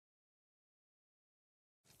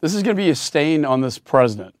This is going to be a stain on this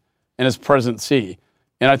president and his presidency.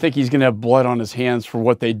 And I think he's going to have blood on his hands for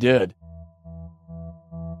what they did.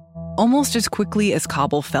 Almost as quickly as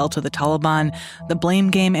Kabul fell to the Taliban, the blame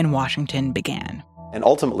game in Washington began. And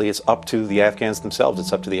ultimately, it's up to the Afghans themselves.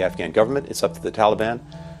 It's up to the Afghan government. It's up to the Taliban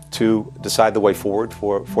to decide the way forward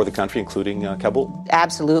for the country, including Kabul.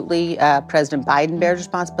 Absolutely. President Biden bears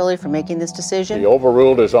responsibility for making this decision. He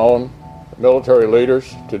overruled his own military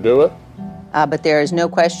leaders to do it. But there is no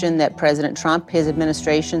question that President Trump, his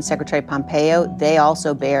administration, Secretary Pompeo, they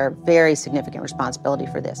also bear very significant responsibility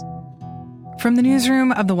for this. From the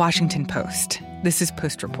newsroom of The Washington Post, this is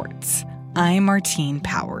Post Reports. I'm Martine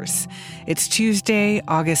Powers. It's Tuesday,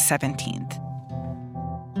 August 17th.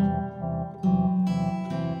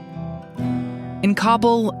 In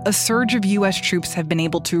Kabul, a surge of U.S. troops have been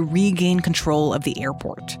able to regain control of the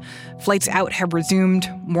airport. Flights out have resumed.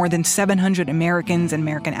 More than 700 Americans and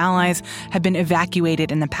American allies have been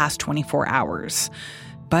evacuated in the past 24 hours.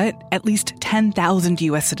 But at least 10,000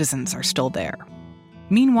 U.S. citizens are still there.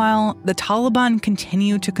 Meanwhile, the Taliban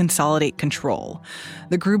continue to consolidate control.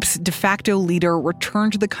 The group's de facto leader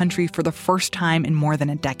returned to the country for the first time in more than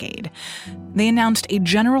a decade. They announced a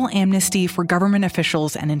general amnesty for government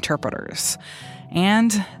officials and interpreters.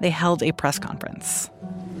 And they held a press conference.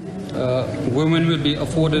 Women will be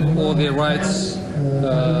afforded all their rights,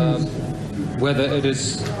 whether it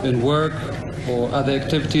is in work or other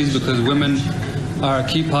activities, because women are a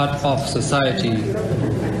key part of society.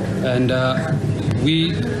 And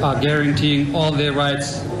we are guaranteeing all their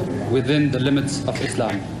rights within the limits of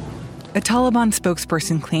Islam. A Taliban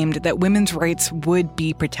spokesperson claimed that women's rights would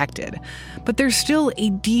be protected, but there's still a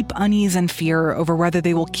deep unease and fear over whether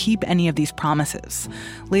they will keep any of these promises.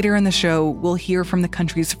 Later in the show, we'll hear from the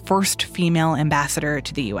country's first female ambassador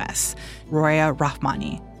to the U.S., Roya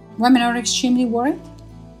Rahmani. Women are extremely worried.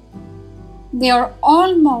 They are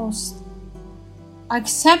almost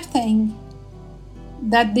accepting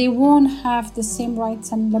that they won't have the same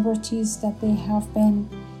rights and liberties that they have been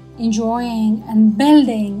enjoying and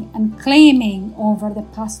building and claiming over the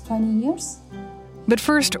past 20 years. But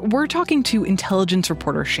first, we're talking to intelligence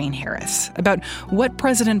reporter Shane Harris about what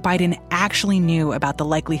President Biden actually knew about the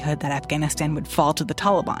likelihood that Afghanistan would fall to the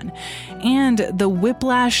Taliban, and the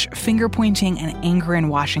whiplash, finger-pointing, and anger in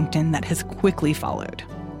Washington that has quickly followed.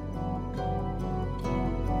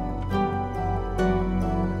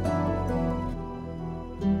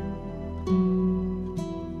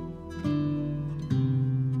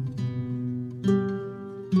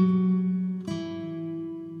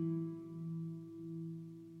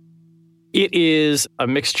 It is a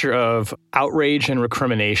mixture of outrage and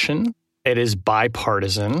recrimination. It is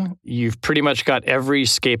bipartisan. You've pretty much got every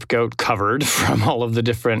scapegoat covered from all of the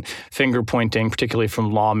different finger-pointing, particularly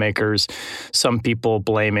from lawmakers. Some people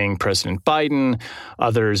blaming President Biden,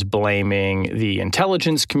 others blaming the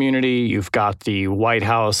intelligence community. You've got the White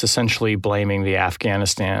House essentially blaming the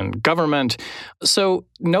Afghanistan government. So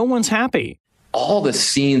no one's happy. All the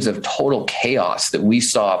scenes of total chaos that we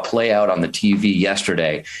saw play out on the TV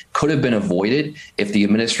yesterday could have been avoided if the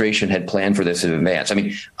administration had planned for this in advance. I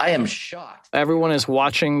mean, I am shocked. Everyone is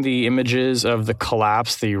watching the images of the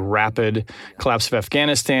collapse, the rapid collapse of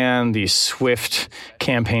Afghanistan, the swift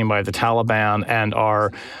campaign by the Taliban, and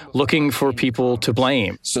are looking for people to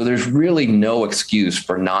blame. So there's really no excuse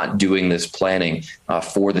for not doing this planning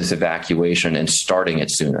for this evacuation and starting it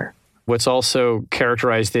sooner. What's also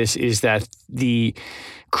characterized this is that the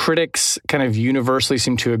critics kind of universally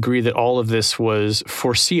seem to agree that all of this was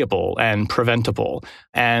foreseeable and preventable.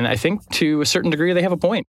 And I think to a certain degree, they have a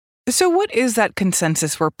point. So what is that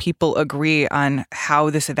consensus where people agree on how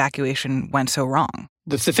this evacuation went so wrong?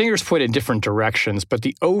 The fingers point in different directions, but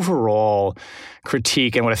the overall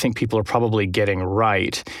critique, and what I think people are probably getting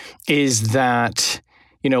right, is that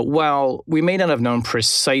while we may not have known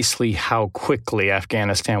precisely how quickly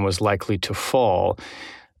Afghanistan was likely to fall,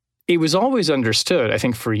 it was always understood, I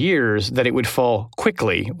think for years, that it would fall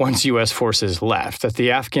quickly once U.S. forces left, that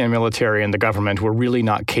the Afghan military and the government were really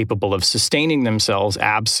not capable of sustaining themselves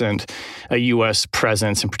absent a U.S.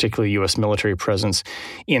 presence, and particularly U.S. military presence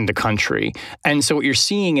in the country. And so what you're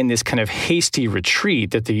seeing in this kind of hasty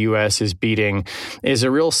retreat that the U.S. is beating is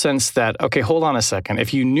a real sense that, okay, hold on a second.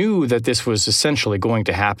 If you knew that this was essentially going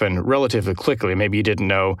to happen relatively quickly, maybe you didn't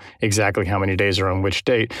know exactly how many days or on which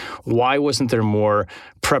date, why wasn't there more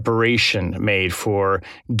preparation preparation made for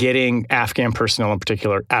getting Afghan personnel in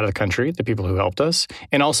particular out of the country, the people who helped us,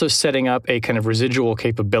 and also setting up a kind of residual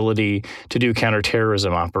capability to do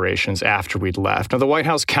counterterrorism operations after we'd left. Now, the White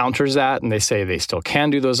House counters that, and they say they still can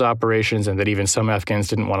do those operations and that even some Afghans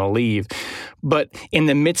didn't want to leave. But in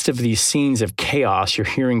the midst of these scenes of chaos, you're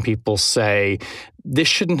hearing people say, this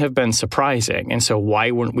shouldn't have been surprising. And so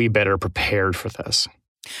why weren't we better prepared for this?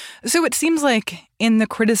 So it seems like in the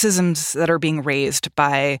criticisms that are being raised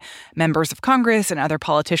by members of Congress and other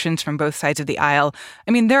politicians from both sides of the aisle,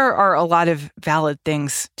 I mean, there are a lot of valid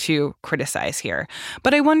things to criticize here.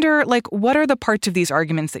 But I wonder, what are the parts of these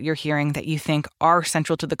arguments that you're hearing that you think are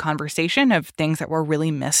central to the conversation of things that were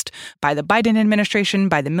really missed by the Biden administration,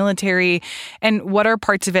 by the military? And what are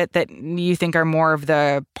parts of it that you think are more of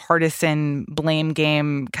the partisan blame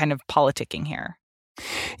game kind of politicking here?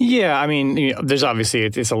 Yeah, I mean, there's obviously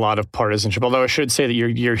it's a lot of partisanship. Although I should say that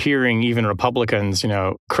you're hearing even Republicans,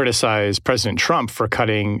 criticize President Trump for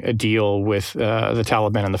cutting a deal with the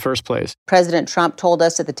Taliban in the first place. President Trump told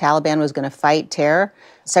us that the Taliban was going to fight terror.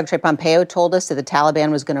 Secretary Pompeo told us that the Taliban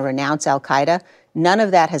was going to renounce al-Qaeda. None of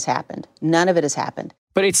that has happened. None of it has happened.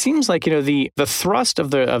 But it seems like, the thrust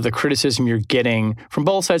of the criticism you're getting from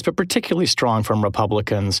both sides, but particularly strong from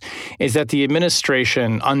Republicans, is that the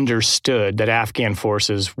administration understood that Afghan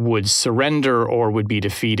forces would surrender or would be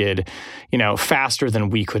defeated, faster than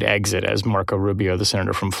we could exit, as Marco Rubio, the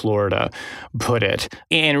senator from Florida, put it.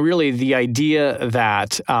 And really the idea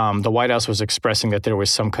that the White House was expressing that there was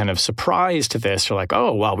some kind of surprise to this, or like,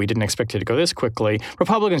 oh, wow, we didn't expect it to go this quickly.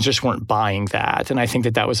 Republicans just weren't buying that. And I think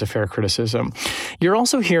that was a fair criticism. You're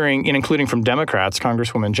also hearing, including from Democrats,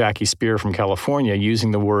 Congresswoman Jackie Speer from California, using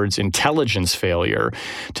the words intelligence failure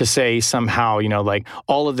to say somehow,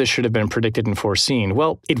 all of this should have been predicted and foreseen.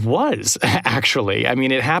 Well, it was, actually. I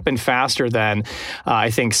mean, it happened faster than I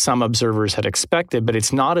think some observers had expected, but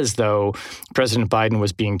it's not as though President Biden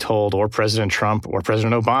was being told, or President Trump, or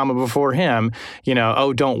President Obama before him,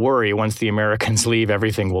 oh, don't worry, once the Americans leave,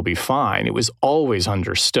 everything will be fine. It was always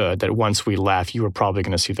understood that once we left, you were probably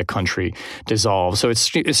going to see the country dissolve. So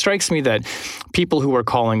it strikes me that people who are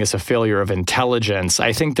calling this a failure of intelligence,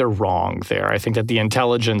 I think they're wrong there. I think that the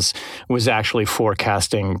intelligence was actually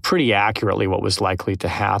forecasting pretty accurately what was likely to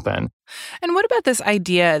happen. And what about this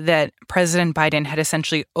idea that President Biden had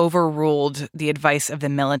essentially overruled the advice of the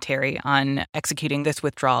military on executing this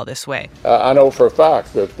withdrawal this way? I know for a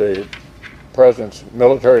fact that the president's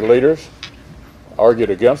military leaders argued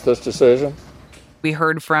against this decision. We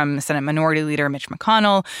heard from Senate Minority Leader Mitch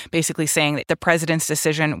McConnell basically saying that the president's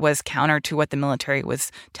decision was counter to what the military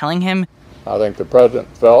was telling him. I think the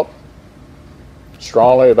president felt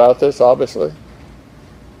strongly about this, obviously.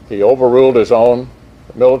 He overruled his own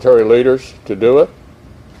military leaders to do it,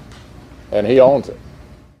 and he owns it.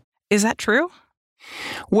 Is that true?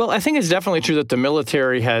 Well, I think it's definitely true that the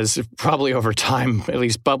military has probably over time, at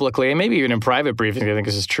least publicly, and maybe even in private briefings, I think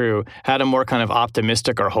this is true, had a more kind of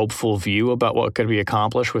optimistic or hopeful view about what could be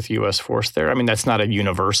accomplished with U.S. force there. I mean, that's not a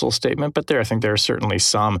universal statement, but I think there are certainly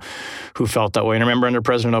some who felt that way. And I remember under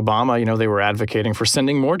President Obama, they were advocating for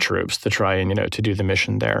sending more troops to try and, to do the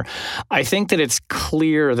mission there. I think that it's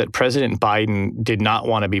clear that President Biden did not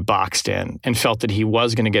want to be boxed in and felt that he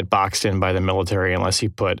was going to get boxed in by the military unless he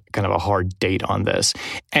put kind of a hard date on this.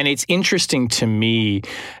 And it's interesting to me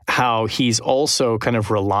how he's also kind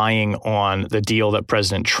of relying on the deal that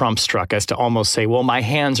President Trump struck as to almost say, well, my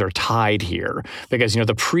hands are tied here because,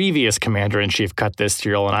 the previous commander-in-chief cut this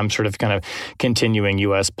deal and I'm sort of kind of continuing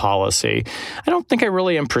U.S. policy. I don't think I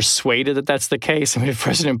really am persuaded that that's the case. I mean, if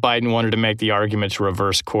President Biden wanted to make the argument to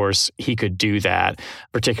reverse course, he could do that,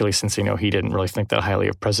 particularly since, he didn't really think that highly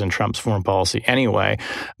of President Trump's foreign policy anyway.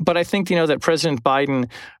 But I think, that President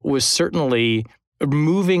Biden was certainly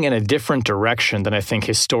moving in a different direction than I think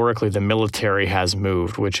historically the military has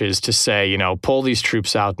moved, which is to say, pull these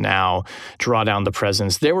troops out now, draw down the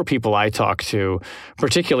presence. There were people I talked to,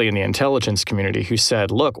 particularly in the intelligence community, who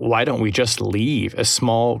said, look, why don't we just leave a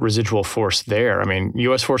small residual force there? I mean,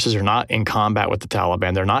 U.S. forces are not in combat with the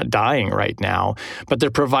Taliban. They're not dying right now, but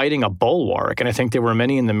they're providing a bulwark. And I think there were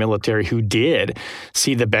many in the military who did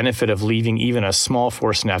see the benefit of leaving even a small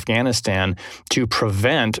force in Afghanistan to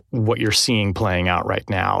prevent what you're seeing playing out right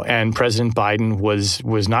now. And President Biden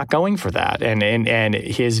was not going for that. And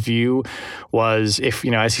his view was, if,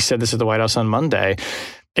 as he said this at the White House on Monday,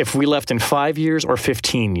 if we left in 5 years or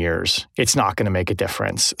 15 years, it's not going to make a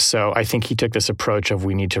difference. So I think he took this approach of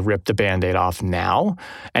we need to rip the Band-Aid off now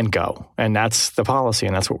and go. And that's the policy,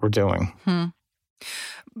 and that's what we're doing.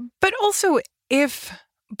 But also, if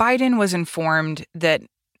Biden was informed that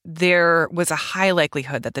there was a high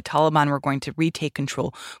likelihood that the Taliban were going to retake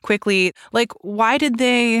control quickly. Like, why did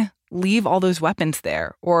they leave all those weapons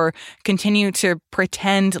there or continue to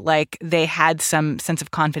pretend like they had some sense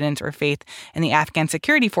of confidence or faith in the Afghan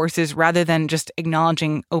security forces rather than just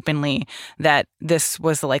acknowledging openly that this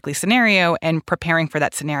was the likely scenario and preparing for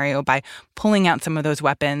that scenario by pulling out some of those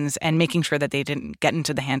weapons and making sure that they didn't get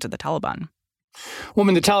into the hands of the Taliban? Well, I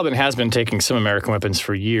mean, the Taliban has been taking some American weapons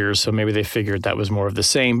for years, so maybe they figured that was more of the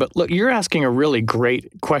same. But look, you're asking a really great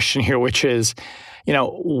question here, which is,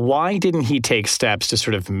 why didn't he take steps to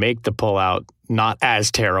sort of make the pullout not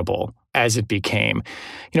as terrible as it became?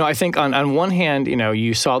 I think on one hand,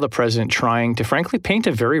 you saw the president trying to frankly paint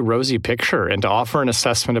a very rosy picture and to offer an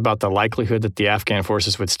assessment about the likelihood that the Afghan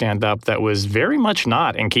forces would stand up that was very much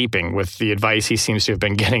not in keeping with the advice he seems to have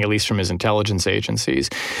been getting, at least from his intelligence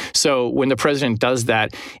agencies. So when the president does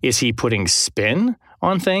that, is he putting spin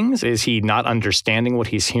on things? Is he not understanding what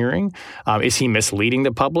he's hearing? Is he misleading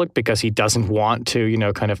the public because he doesn't want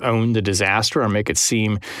to, kind of own the disaster or make it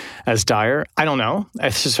seem as dire? I don't know. I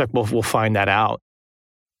suspect we'll find that out.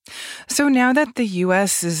 So now that the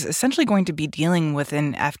U.S. is essentially going to be dealing with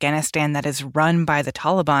an Afghanistan that is run by the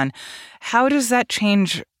Taliban, how does that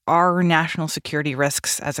change our national security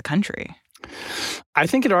risks as a country? I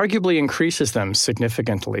think it arguably increases them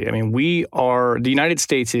significantly. I mean, the United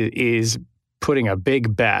States is putting a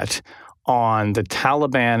big bet on the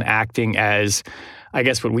Taliban acting as, I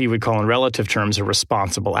guess, what we would call in relative terms a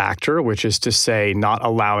responsible actor, which is to say not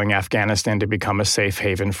allowing Afghanistan to become a safe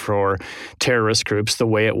haven for terrorist groups the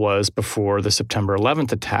way it was before the September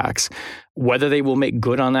 11th attacks. Whether they will make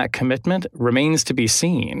good on that commitment remains to be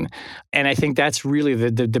seen. And I think that's really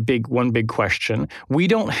the one big question. We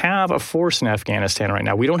don't have a force in Afghanistan right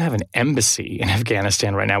now. We don't have an embassy in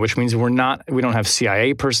Afghanistan right now, which means we don't have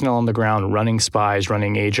CIA personnel on the ground running spies,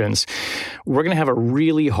 running agents. We're going to have a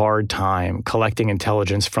really hard time collecting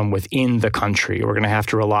intelligence from within the country. We're going to have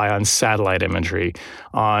to rely on satellite imagery,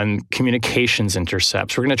 on communications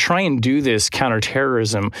intercepts. We're going to try and do this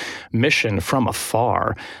counterterrorism mission from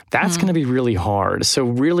afar. That's going to be really hard. So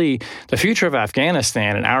really, the future of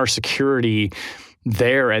Afghanistan and our security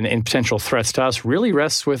there and potential threats to us really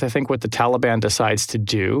rests with, I think, what the Taliban decides to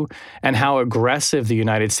do and how aggressive the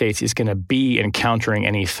United States is going to be in countering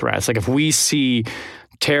any threats. Like if we see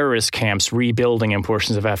terrorist camps rebuilding in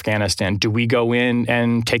portions of Afghanistan, do we go in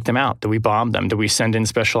and take them out? Do we bomb them? Do we send in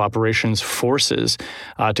special operations forces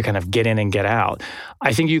to kind of get in and get out?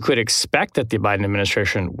 I think you could expect that the Biden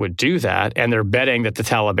administration would do that, and they're betting that the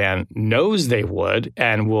Taliban knows they would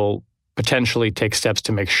and will potentially take steps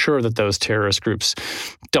to make sure that those terrorist groups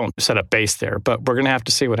don't set up base there. But we're going to have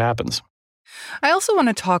to see what happens. I also want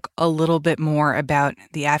to talk a little bit more about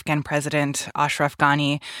the Afghan president, Ashraf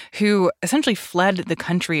Ghani, who essentially fled the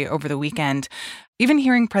country over the weekend. Even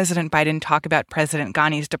hearing President Biden talk about President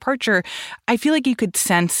Ghani's departure, I feel like you could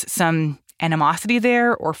sense some animosity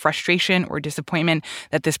there or frustration or disappointment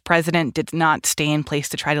that this president did not stay in place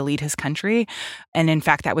to try to lead his country. And in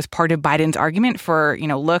fact, that was part of Biden's argument for,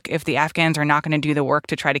 look, if the Afghans are not going to do the work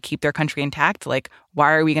to try to keep their country intact,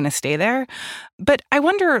 why are we going to stay there? But I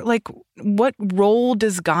wonder, what role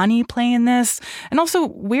does Ghani play in this? And also,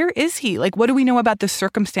 where is he? What do we know about the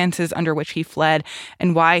circumstances under which he fled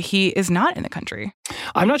and why he is not in the country?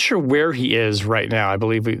 I'm not sure where he is right now. I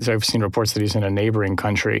believe I've seen reports that he's in a neighboring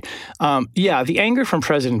country. The anger from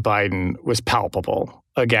President Biden was palpable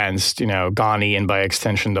against, Ghani and by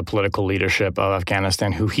extension the political leadership of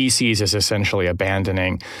Afghanistan, who he sees as essentially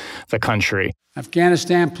abandoning the country.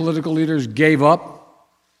 Afghanistan political leaders gave up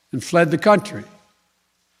and fled the country.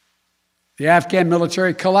 The Afghan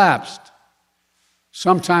military collapsed,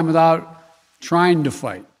 sometime without trying to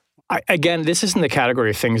fight. Again, this isn't the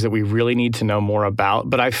category of things that we really need to know more about,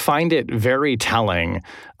 but I find it very telling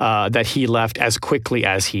that he left as quickly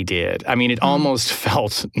as he did. I mean, it almost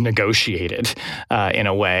felt negotiated in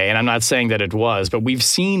a way, and I'm not saying that it was, but we've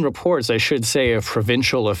seen reports, I should say, of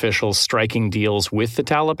provincial officials striking deals with the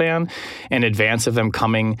Taliban in advance of them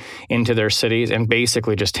coming into their cities and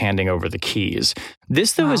basically just handing over the keys.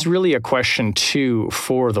 This, though, is really a question, too,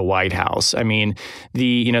 for the White House. I mean,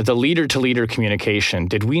 the leader-to-leader communication,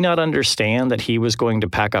 did we not understand that he was going to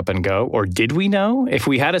pack up and go? Or did we know? If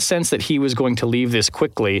we had a sense that he was going to leave this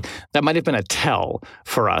quickly, that might have been a tell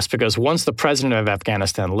for us, because once the president of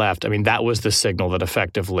Afghanistan left, I mean, that was the signal that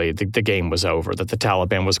effectively the game was over, that the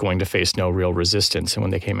Taliban was going to face no real resistance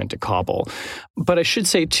when they came into Kabul. But I should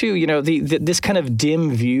say, too, this kind of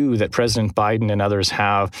dim view that President Biden and others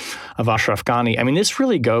have of Ashraf Ghani, I mean, this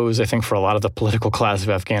really goes, I think, for a lot of the political class of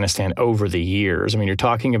Afghanistan over the years. I mean, you're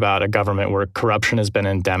talking about a government where corruption has been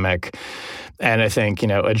endemic, pandemic. And I think,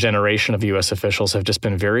 a generation of U.S. officials have just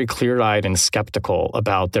been very clear-eyed and skeptical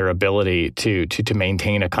about their ability to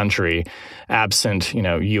maintain a country absent,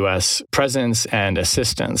 U.S. presence and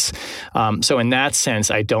assistance. So in that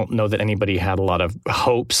sense, I don't know that anybody had a lot of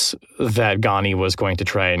hopes that Ghani was going to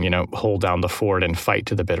try and, hold down the fort and fight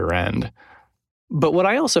to the bitter end. But what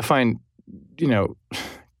I also find,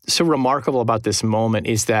 so remarkable about this moment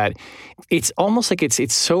is that it's almost like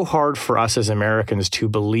it's so hard for us as Americans to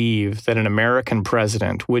believe that an American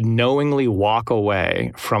president would knowingly walk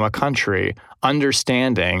away from a country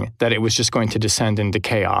understanding that it was just going to descend into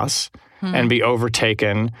chaos and be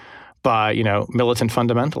overtaken by, militant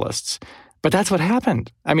fundamentalists. But that's what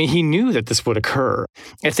happened. I mean, he knew that this would occur.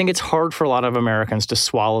 I think it's hard for a lot of Americans to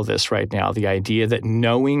swallow this right now, the idea that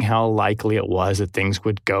knowing how likely it was that things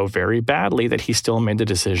would go very badly, that he still made the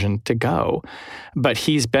decision to go. But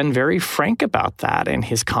he's been very frank about that in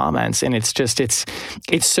his comments. And it's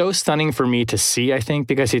so stunning for me to see, I think,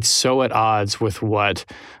 because it's so at odds with what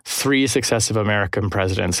 3 successive American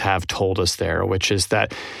presidents have told us there, which is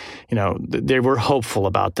that they were hopeful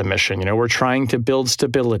about the mission. We're trying to build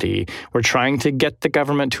stability. We're trying to get the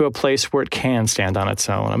government to a place where it can stand on its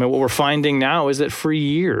own. I mean, what we're finding now is that for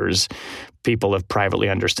years, people have privately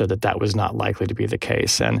understood that that was not likely to be the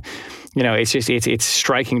case. And, it's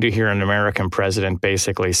striking to hear an American president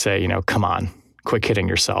basically say, come on, quit kidding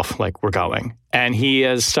yourself, like we're going. And he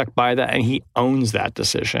has stuck by that, and he owns that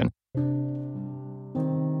decision.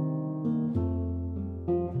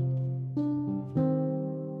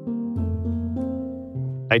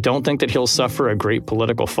 I don't think that he'll suffer a great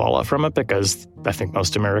political fallout from it because I think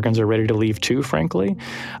most Americans are ready to leave too, frankly.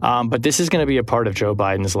 But this is going to be a part of Joe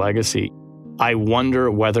Biden's legacy. I wonder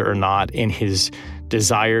whether or not in his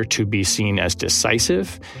desire to be seen as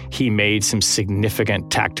decisive, he made some significant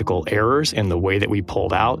tactical errors in the way that we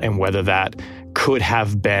pulled out and whether that could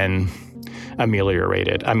have been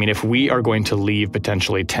ameliorated. I mean, if we are going to leave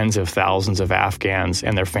potentially tens of thousands of Afghans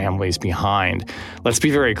and their families behind, let's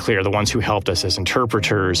be very clear, the ones who helped us as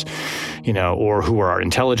interpreters, or who are our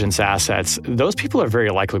intelligence assets, those people are very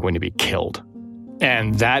likely going to be killed.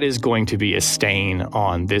 And that is going to be a stain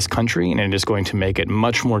on this country, and it is going to make it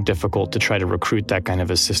much more difficult to try to recruit that kind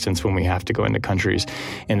of assistance when we have to go into countries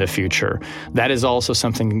in the future. That is also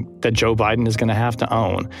something that Joe Biden is going to have to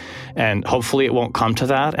own. And hopefully it won't come to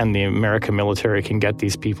that, and the American military can get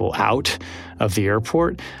these people out of the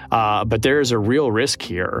airport. But there is a real risk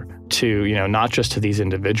here to, not just to these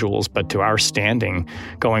individuals, but to our standing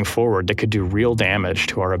going forward that could do real damage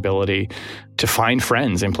to our ability to find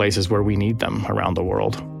friends in places where we need them around the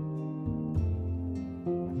world.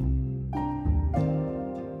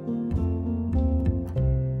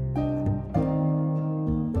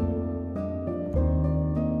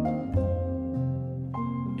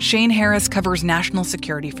 Shane Harris covers national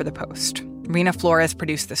security for The Post. Rena Flores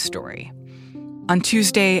produced this story. On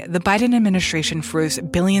Tuesday, the Biden administration froze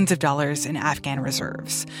billions of dollars in Afghan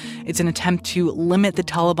reserves. It's an attempt to limit the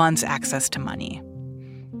Taliban's access to money.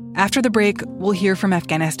 After the break, we'll hear from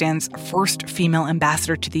Afghanistan's first female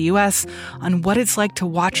ambassador to the U.S. on what it's like to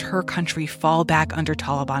watch her country fall back under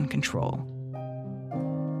Taliban control.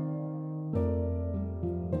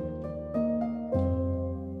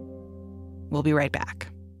 We'll be right back.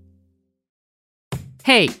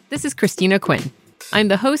 Hey, this is Christina Quinn. I'm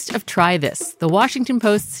the host of Try This, the Washington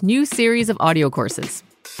Post's new series of audio courses.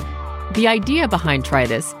 The idea behind Try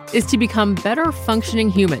This is to become better functioning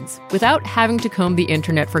humans without having to comb the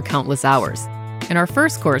internet for countless hours. In our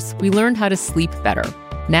first course, we learned how to sleep better.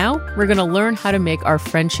 Now, we're going to learn how to make our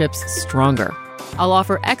friendships stronger. I'll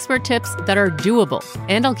offer expert tips that are doable,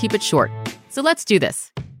 and I'll keep it short. So let's do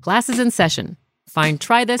this. Class is in session. Find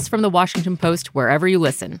Try This from the Washington Post wherever you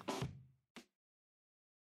listen.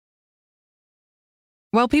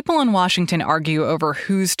 While people in Washington argue over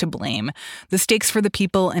who's to blame, the stakes for the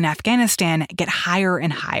people in Afghanistan get higher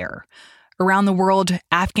and higher. Around the world,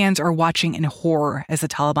 Afghans are watching in horror as the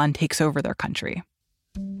Taliban takes over their country.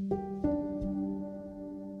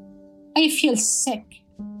 I feel sick,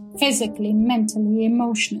 physically, mentally,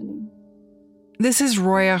 emotionally. This is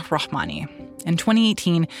Roya Rahmani. In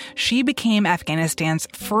 2018, she became Afghanistan's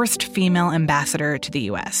first female ambassador to the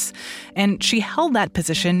U.S., and she held that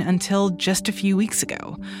position until just a few weeks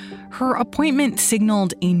ago. Her appointment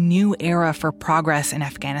signaled a new era for progress in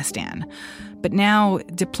Afghanistan. But now,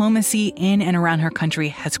 diplomacy in and around her country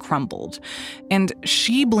has crumbled, and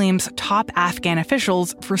she blames top Afghan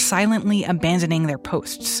officials for silently abandoning their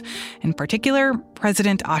posts, in particular,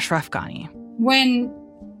 President Ashraf Ghani. When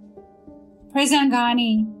President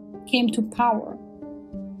Ghani came to power,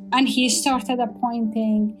 And he started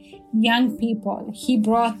appointing young people. He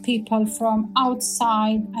brought people from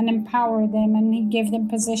outside and empowered them, and he gave them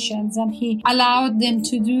positions, and he allowed them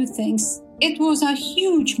to do things. It was a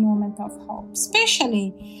huge moment of hope,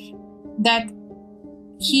 especially that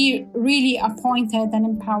he really appointed and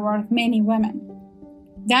empowered many women.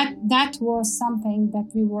 That was something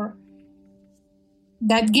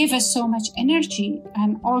that gave us so much energy,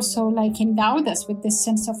 and also endowed us with this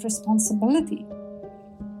sense of responsibility.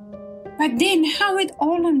 But then how it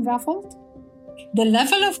all unraveled, the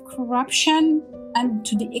level of corruption, and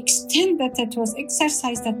to the extent that it was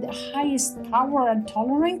exercised at the highest power and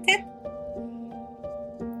tolerated,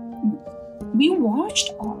 we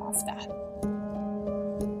watched all of that.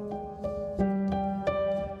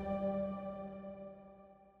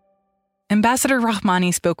 Ambassador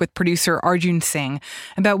Rahmani spoke with producer Arjun Singh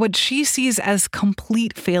about what she sees as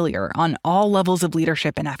complete failure on all levels of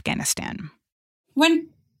leadership in Afghanistan. When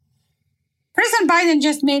President Biden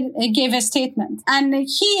just gave a statement, and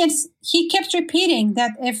he kept repeating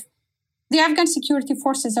that if the Afghan security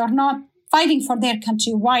forces are not fighting for their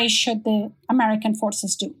country, why should the American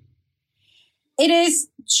forces do? It is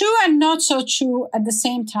true and not so true at the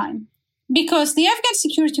same time, because the Afghan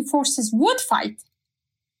security forces would fight.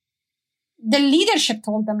 The leadership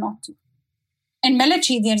told them not to. In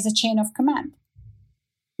military, there's a chain of command.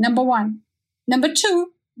 Number one. Number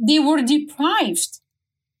two, they were deprived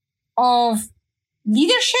of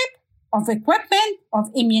leadership, of equipment, of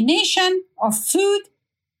ammunition, of food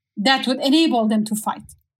that would enable them to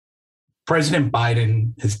fight. President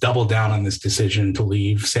Biden has doubled down on this decision to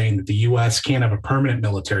leave, saying that the U.S. can't have a permanent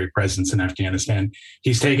military presence in Afghanistan.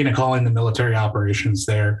 He's taken to calling the military operations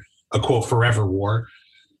there a, quote, forever war.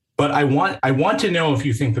 But I want to know if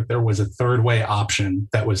you think that there was a third way option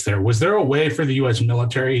that was there. Was there a way for the U.S.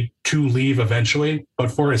 military to leave eventually,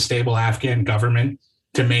 but for a stable Afghan government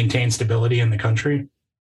to maintain stability in the country?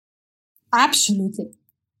 Absolutely.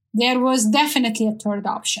 There was definitely a third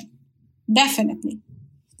option. Definitely.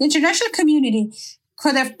 The international community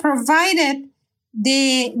could have provided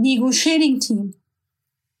the negotiating team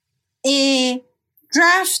a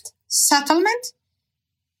draft settlement,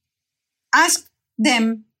 asked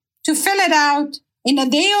them to fill it out in a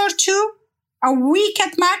day or two, a week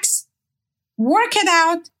at max, work it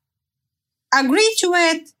out, agree to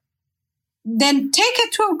it, then take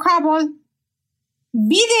it to Kabul,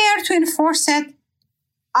 be there to enforce it,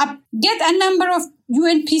 get a number of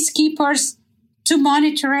UN peacekeepers to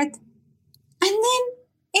monitor it, and then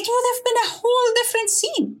it would have been a whole different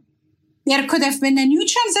scene. There could have been a new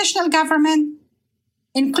transitional government,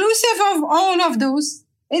 inclusive of all of those.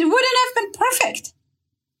 It wouldn't have been perfect.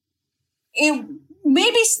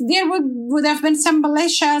 Maybe there would have been some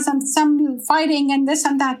militias and some fighting and this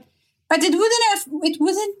and that, but it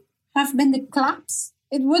wouldn't have been the collapse.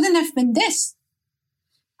 It wouldn't have been this.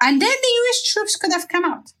 And then the US troops could have come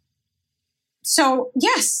out. So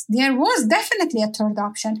yes, there was definitely a third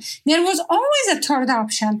option. There was always a third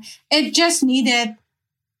option. It just needed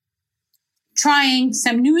trying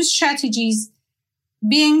some new strategies,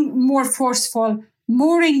 being more forceful,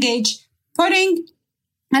 more engaged, putting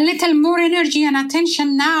a little more energy and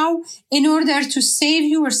attention now in order to save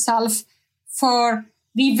yourself for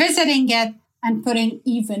revisiting it and putting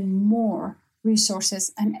even more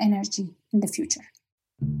resources and energy in the future.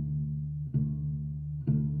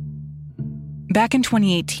 Back in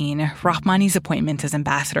 2018, Rahmani's appointment as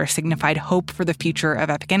ambassador signified hope for the future of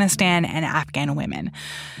Afghanistan and Afghan women.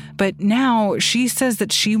 But now she says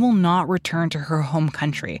that she will not return to her home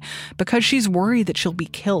country because she's worried that she'll be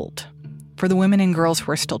killed. For the women and girls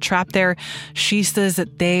who are still trapped there, she says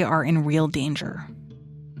that they are in real danger.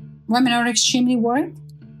 Women are extremely worried.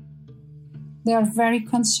 They are very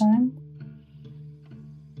concerned.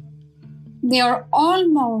 They are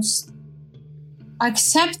almost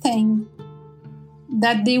accepting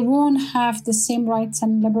that they won't have the same rights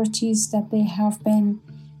and liberties that they have been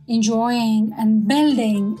enjoying and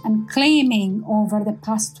building and claiming over the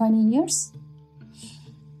past 20 years.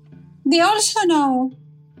 They also know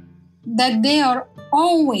that they are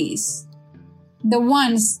always the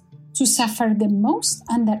ones to suffer the most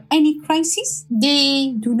under any crisis.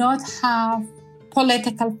 They do not have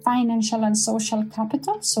political, financial, and social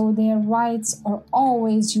capital, so their rights are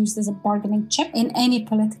always used as a bargaining chip in any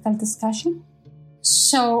political discussion.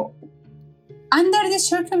 So, under the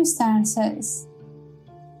circumstances,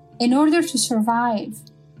 in order to survive,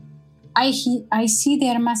 I see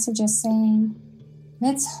their messages saying,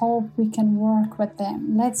 let's hope we can work with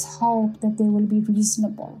them. Let's hope that they will be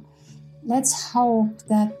reasonable. Let's hope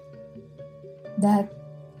that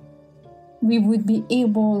we would be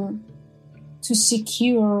able to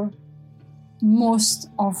secure most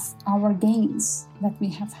of our gains that we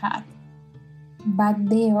have had. But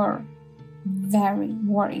they are very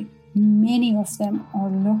worried. Many of them are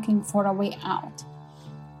looking for a way out.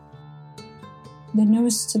 The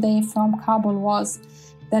news today from Kabul was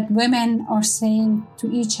that women are saying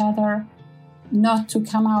to each other not to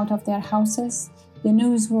come out of their houses. The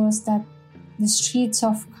news was that the streets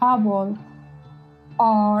of Kabul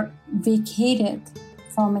are vacated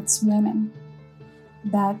from its women,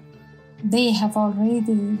 that they have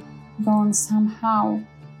already gone somehow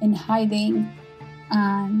in hiding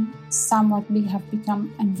and somewhat have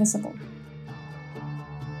become invisible.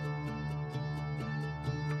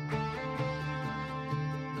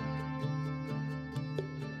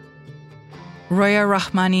 Roya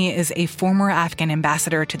Rahmani is a former Afghan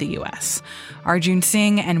ambassador to the U.S. Arjun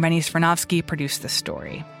Singh and Rennie Svirnovsky produced this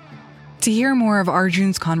story. To hear more of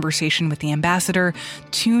Arjun's conversation with the ambassador,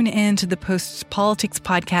 tune in to the Post's politics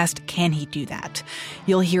podcast, Can He Do That?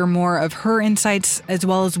 You'll hear more of her insights, as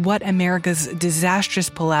well as what America's disastrous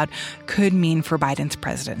pullout could mean for Biden's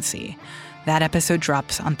presidency. That episode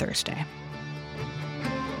drops on Thursday.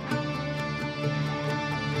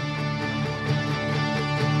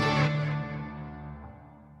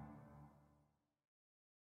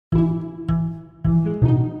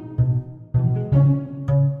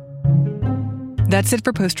 That's it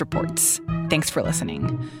for Post Reports. Thanks for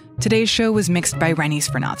listening. Today's show was mixed by Rennie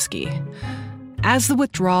Svirnovsky. As the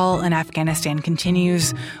withdrawal in Afghanistan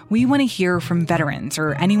continues, we want to hear from veterans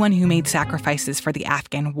or anyone who made sacrifices for the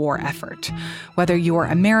Afghan war effort. Whether you're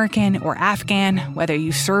American or Afghan, whether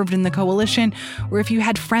you served in the coalition, or if you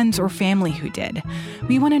had friends or family who did,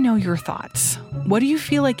 we want to know your thoughts. What do you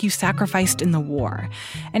feel like you sacrificed in the war?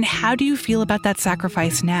 And how do you feel about that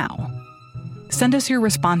sacrifice now? Send us your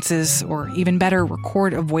responses, or even better,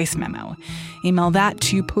 record a voice memo. Email that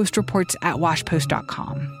to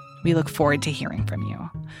postreports@washpost.com. We look forward to hearing from you.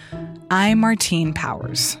 I'm Martine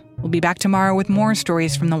Powers. We'll be back tomorrow with more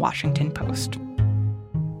stories from the Washington Post.